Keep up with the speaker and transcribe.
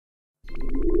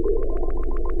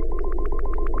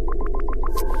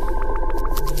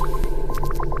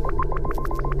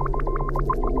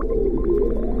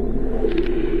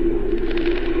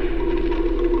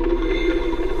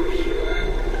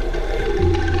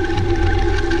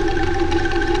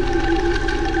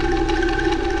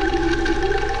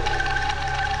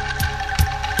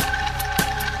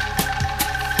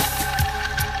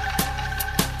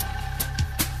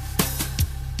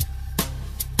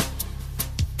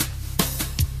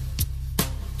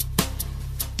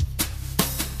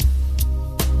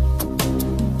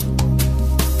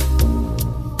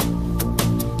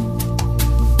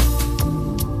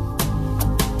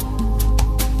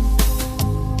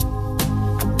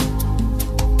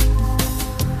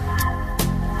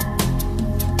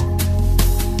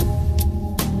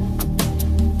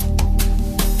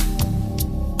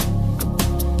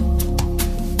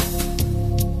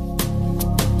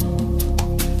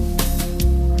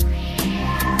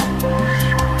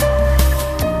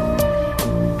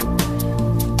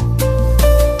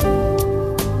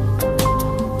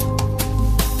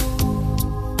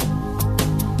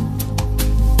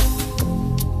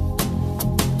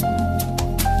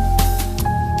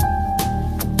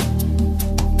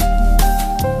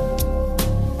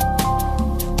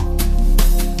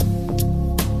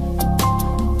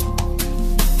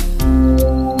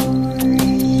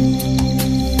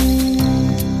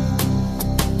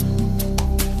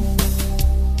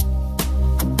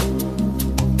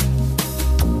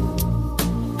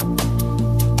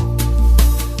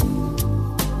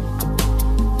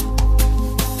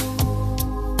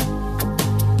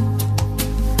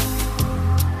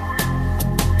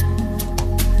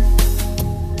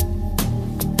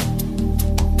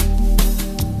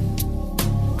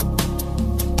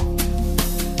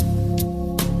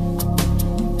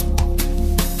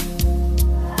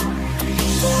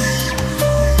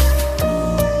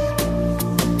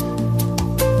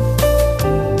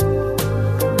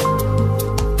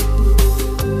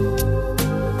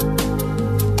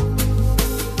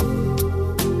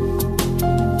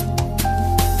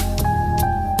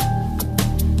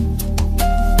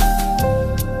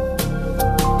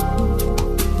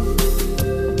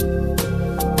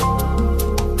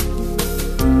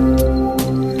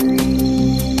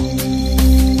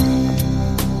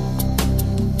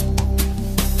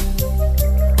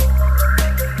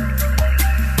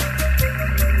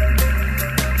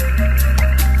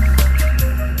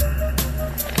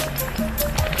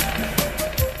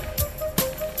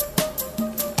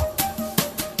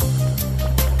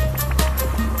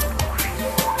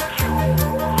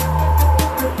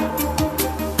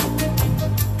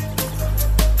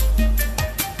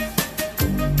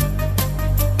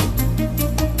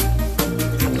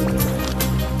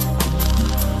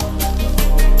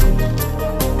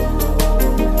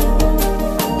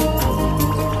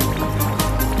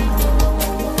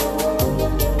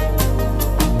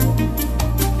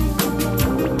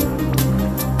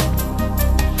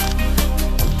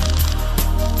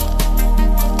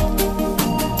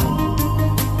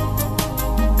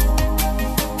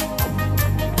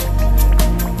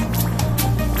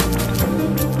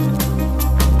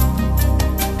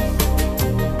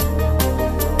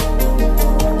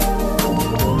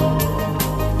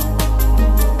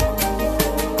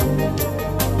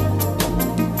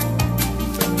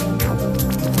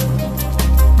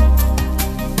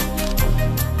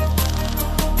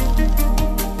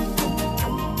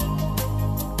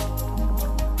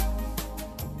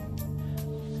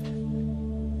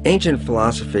Ancient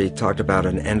philosophy talked about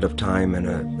an end of time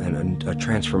and a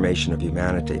transformation of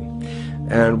humanity.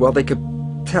 And while they could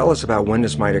tell us about when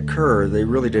this might occur, they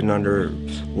really didn't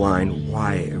underline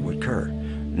why it would occur.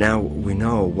 Now we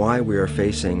know why we are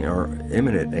facing our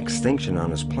imminent extinction on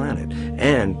this planet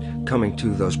and coming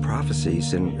to those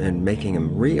prophecies and making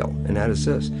them real. And that is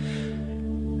this.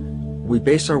 We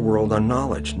base our world on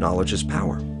knowledge. Knowledge is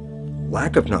power.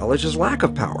 Lack of knowledge is lack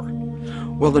of power.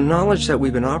 Well, the knowledge that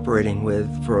we've been operating with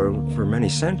for many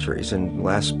centuries, and the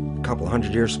last couple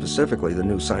hundred years specifically, the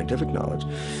new scientific knowledge,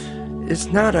 is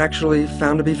not actually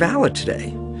found to be valid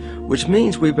today, which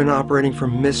means we've been operating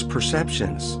from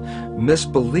misperceptions,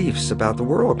 misbeliefs about the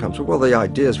world comes from. Well, the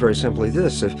idea is very simply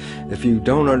this: if you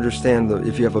don't understand,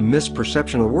 if you have a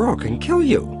misperception of the world, it can kill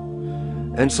you.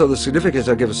 And so the significance,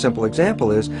 I'll give a simple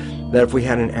example, is that if we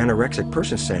had an anorexic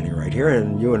person standing right here,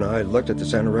 and you and I looked at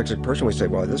this anorexic person, we say,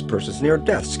 well, this person's near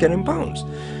death, skin and bones.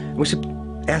 And we should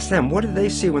ask them, what do they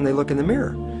see when they look in the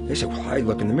mirror? They say, well, I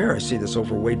look in the mirror, I see this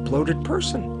overweight, bloated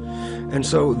person. And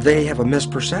so they have a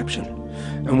misperception.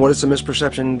 And what does the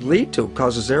misperception lead to? It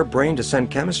causes their brain to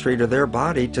send chemistry to their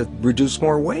body to reduce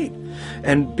more weight.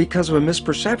 And because of a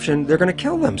misperception, they're going to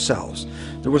kill themselves.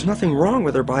 There was nothing wrong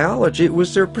with their biology, it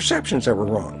was their perceptions that were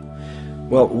wrong.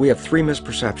 Well, we have three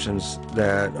misperceptions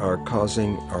that are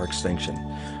causing our extinction.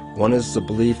 One is the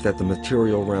belief that the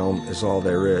material realm is all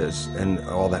there is and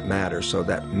all that matters, so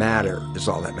that matter is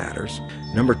all that matters.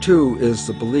 Number two is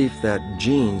the belief that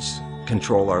genes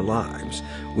control our lives,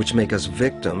 which make us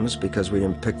victims because we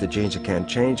didn't pick the genes that can't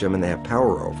change them and they have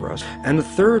power over us. And the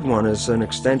third one is an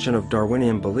extension of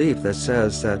Darwinian belief that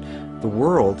says that the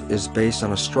world is based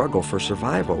on a struggle for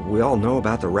survival. We all know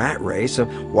about the rat race.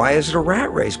 And why is it a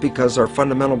rat race? Because our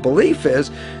fundamental belief is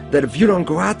that if you don't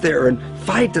go out there and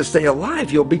fight to stay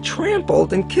alive, you'll be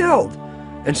trampled and killed.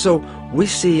 And so we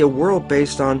see a world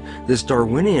based on this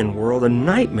Darwinian world, a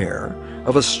nightmare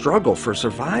of a struggle for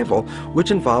survival, which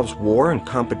involves war and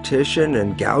competition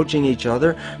and gouging each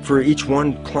other, for each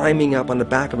one climbing up on the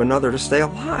back of another to stay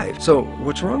alive. So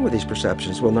what's wrong with these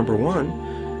perceptions? Well, number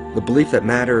one, the belief that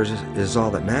matter is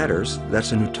all that matters.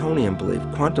 That's a Newtonian belief.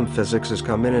 Quantum physics has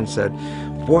come in and said,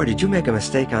 boy, did you make a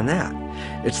mistake on that.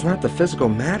 It's not the physical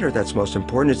matter that's most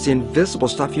important, it's the invisible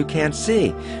stuff you can't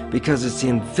see, because it's the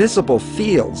invisible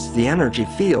fields, the energy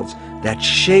fields, that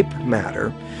shape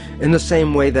matter in the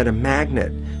same way that a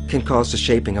magnet can cause the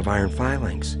shaping of iron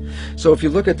filings. So if you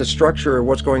look at the structure of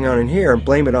what's going on in here and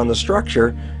blame it on the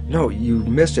structure, no, you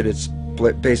missed it. It's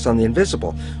based on the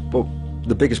invisible. But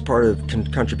the biggest part of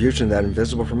contribution to that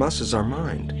invisible from us is our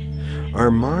mind.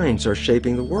 Our minds are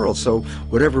shaping the world. So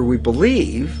whatever we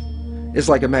believe is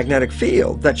like a magnetic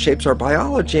field that shapes our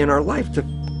biology and our life to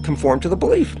conform to the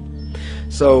belief.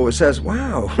 So it says,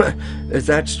 wow, if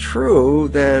that's true,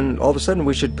 then all of a sudden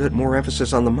we should put more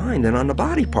emphasis on the mind than on the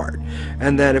body part.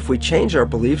 And that if we change our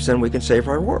beliefs, then we can save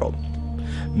our world.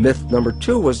 Myth number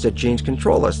two was that genes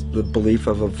control us, the belief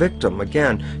of a victim.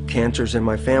 Again, cancer's in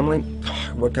my family,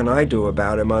 what can I do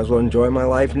about it? Might as well enjoy my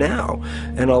life now.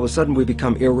 And all of a sudden we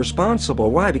become irresponsible.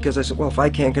 Why? Because I said, well, if I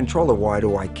can't control it, why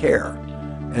do I care?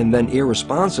 And then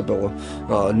irresponsible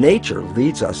nature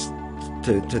leads us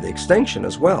to the extinction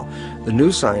as well. The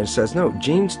new science says, no,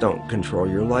 genes don't control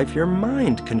your life, your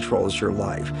mind controls your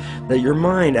life. That your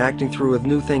mind, acting through a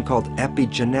new thing called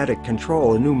epigenetic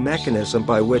control, a new mechanism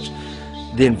by which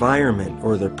the environment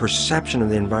or the perception of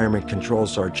the environment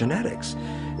controls our genetics,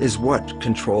 is what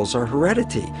controls our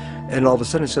heredity. And all of a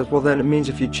sudden it says, well, then it means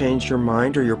if you change your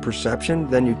mind or your perception,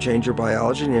 then you change your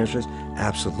biology. And the answer is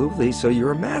absolutely. So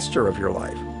you're a master of your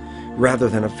life rather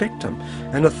than a victim.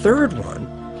 And the third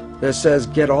one that says,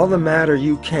 get all the matter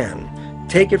you can,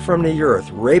 take it from the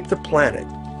earth, rape the planet,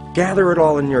 gather it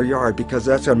all in your yard because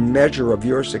that's a measure of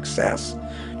your success.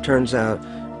 Turns out,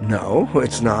 no,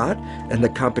 it's not. And the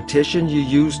competition you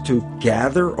use to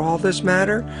gather all this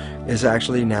matter is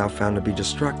actually now found to be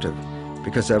destructive,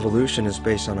 because evolution is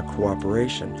based on a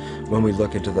cooperation. When we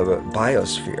look into the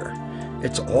biosphere,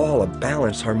 it's all a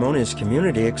balanced, harmonious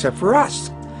community except for us,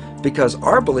 because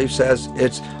our belief says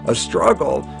it's a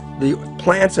struggle. The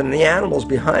plants and the animals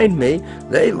behind me,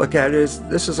 they look at it as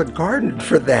this is a garden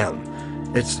for them.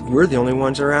 We're the only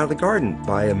ones that are out of the garden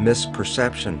by a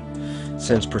misperception.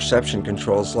 Since perception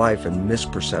controls life and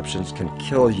misperceptions can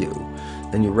kill you,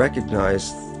 then you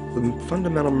recognize the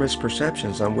fundamental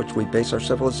misperceptions on which we base our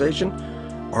civilization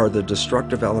are the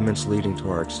destructive elements leading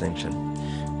to our extinction.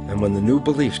 And when the new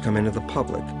beliefs come into the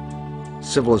public,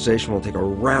 civilization will take a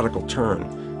radical turn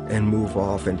and move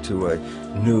off into a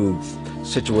new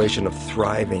situation of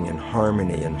thriving and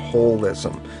harmony and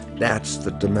holism. That's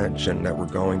the dimension that we're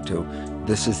going to.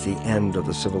 This is the end of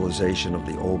the civilization of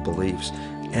the old beliefs.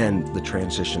 and the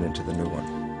transition into the new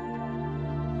one.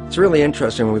 It's really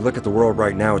interesting when we look at the world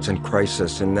right now. It's in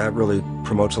crisis, and that really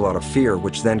promotes a lot of fear,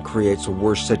 which then creates a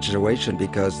worse situation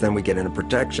because then we get into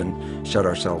protection, shut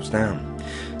ourselves down.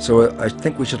 So I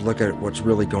think we should look at what's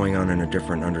really going on in a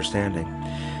different understanding.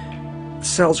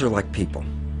 Cells are like people,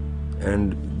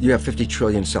 and you have 50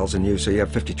 trillion cells in you, so you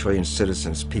have 50 trillion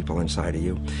citizens, people inside of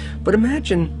you. But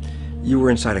imagine you were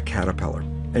inside a caterpillar,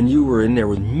 and you were in there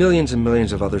with millions and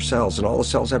millions of other cells, and all the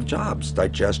cells have jobs: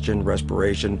 digestion,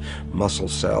 respiration, muscle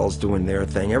cells doing their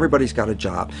thing. Everybody's got a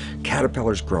job.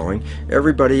 Caterpillar's growing.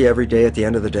 Everybody every day at the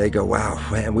end of the day go, wow,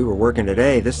 man, we were working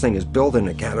today. This thing is building.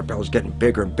 The caterpillar's getting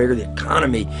bigger and bigger. The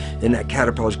economy in that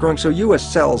caterpillar's growing. So you as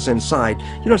cells inside,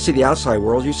 you don't see the outside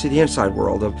world, you see the inside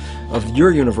world of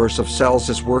your universe of cells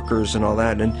as workers and all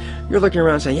that. And you're looking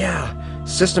around saying, yeah,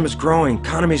 system is growing,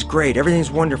 economy's great,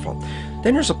 everything's wonderful.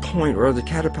 Then there's a point where the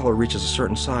caterpillar reaches a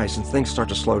certain size and things start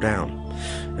to slow down.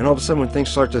 And all of a sudden when things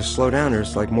start to slow down,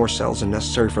 there's like more cells than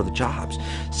necessary for the jobs.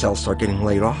 Cells start getting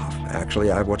laid off. Actually,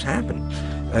 what's happened.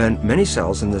 And many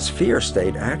cells in this fear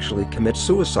state actually commit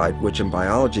suicide, which in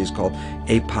biology is called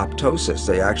apoptosis.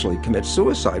 They actually commit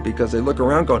suicide because they look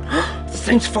around going, oh, the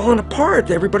thing's falling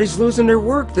apart. Everybody's losing their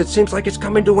work. That seems like it's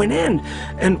coming to an end.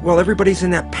 And while everybody's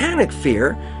in that panic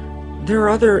fear, there are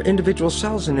other individual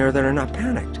cells in there that are not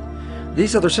panicked.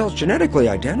 These other cells, genetically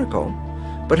identical,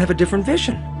 but have a different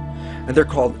vision. And they're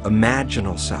called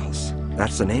imaginal cells.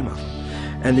 That's the name of them.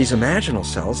 And these imaginal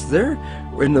cells, they're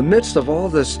in the midst of all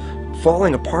this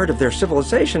falling apart of their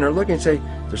civilization, are looking and say,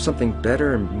 there's something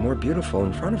better and more beautiful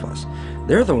in front of us.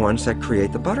 They're the ones that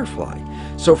create the butterfly.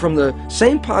 So from the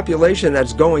same population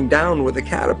that's going down with the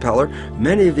caterpillar,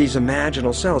 many of these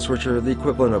imaginal cells, which are the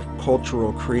equivalent of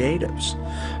cultural creatives,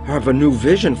 have a new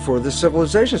vision for the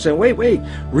civilization, saying, wait,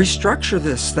 restructure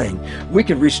this thing. We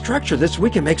can restructure this. We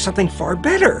can make something far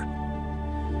better.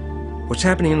 What's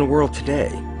happening in the world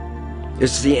today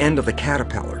is the end of the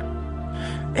caterpillar.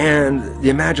 And the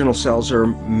imaginal cells are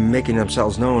making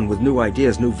themselves known with new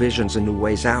ideas, new visions, and new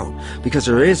ways out, because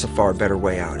there is a far better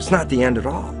way out. It's not the end at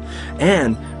all.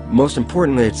 And most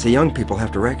importantly, it's the young people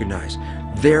have to recognize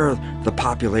they're the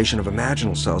population of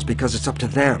imaginal cells, because it's up to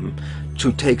them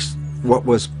to take what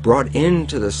was brought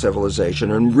into the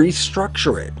civilization and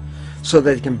restructure it so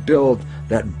that they can build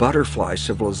that butterfly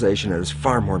civilization that is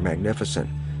far more magnificent.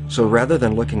 So rather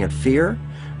than looking at fear,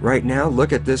 right now,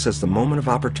 look at this as the moment of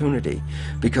opportunity,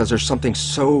 because there's something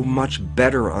so much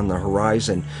better on the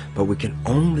horizon, but we can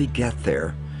only get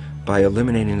there by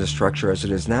eliminating the structure as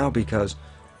it is now, because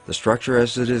the structure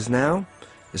as it is now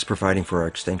is providing for our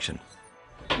extinction.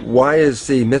 Why is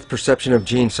the myth perception of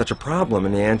genes such a problem?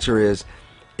 And the answer is,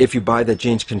 if you buy that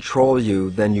genes control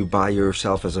you, then you buy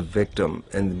yourself as a victim.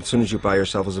 And as soon as you buy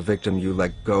yourself as a victim, you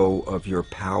let go of your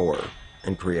power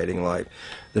in creating life.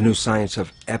 The new science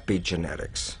of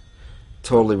epigenetics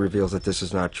totally reveals that this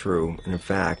is not true, and in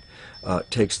fact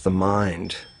takes the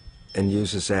mind and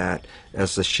uses that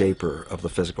as the shaper of the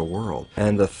physical world.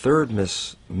 And the third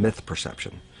myth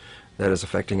perception that is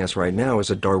affecting us right now is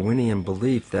a Darwinian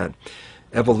belief that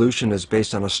evolution is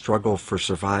based on a struggle for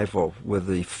survival, with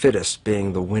the fittest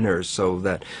being the winners. So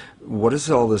that, what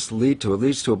does all this lead to? It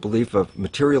leads to a belief of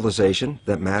materialization,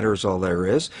 that matter is all there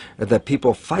is, and that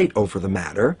people fight over the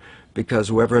matter, because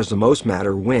whoever has the most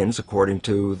matter wins, according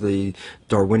to the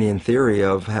Darwinian theory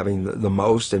of having the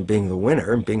most and being the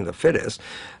winner and being the fittest.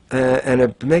 And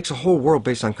it makes a whole world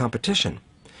based on competition.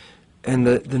 And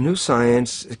the new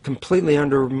science completely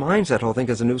undermines that whole thing,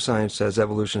 because the new science says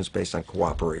evolution is based on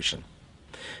cooperation.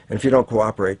 And if you don't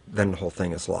cooperate, then the whole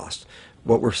thing is lost.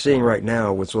 What we're seeing right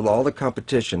now is, with all the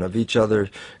competition of each other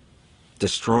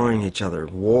destroying each other,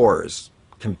 wars,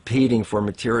 competing for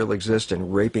material existence,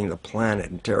 raping the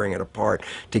planet and tearing it apart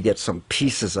to get some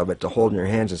pieces of it to hold in your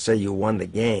hands and say you won the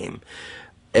game.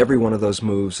 Every one of those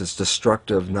moves is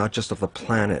destructive, not just of the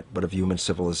planet, but of human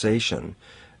civilization,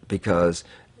 because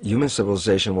human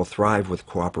civilization will thrive with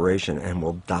cooperation and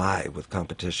will die with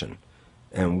competition.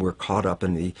 And we're caught up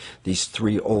in these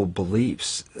three old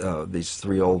beliefs, these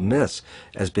three old myths,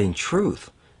 as being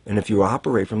truth. And if you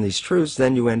operate from these truths,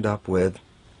 then you end up with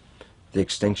the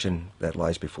extinction that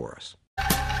lies before us.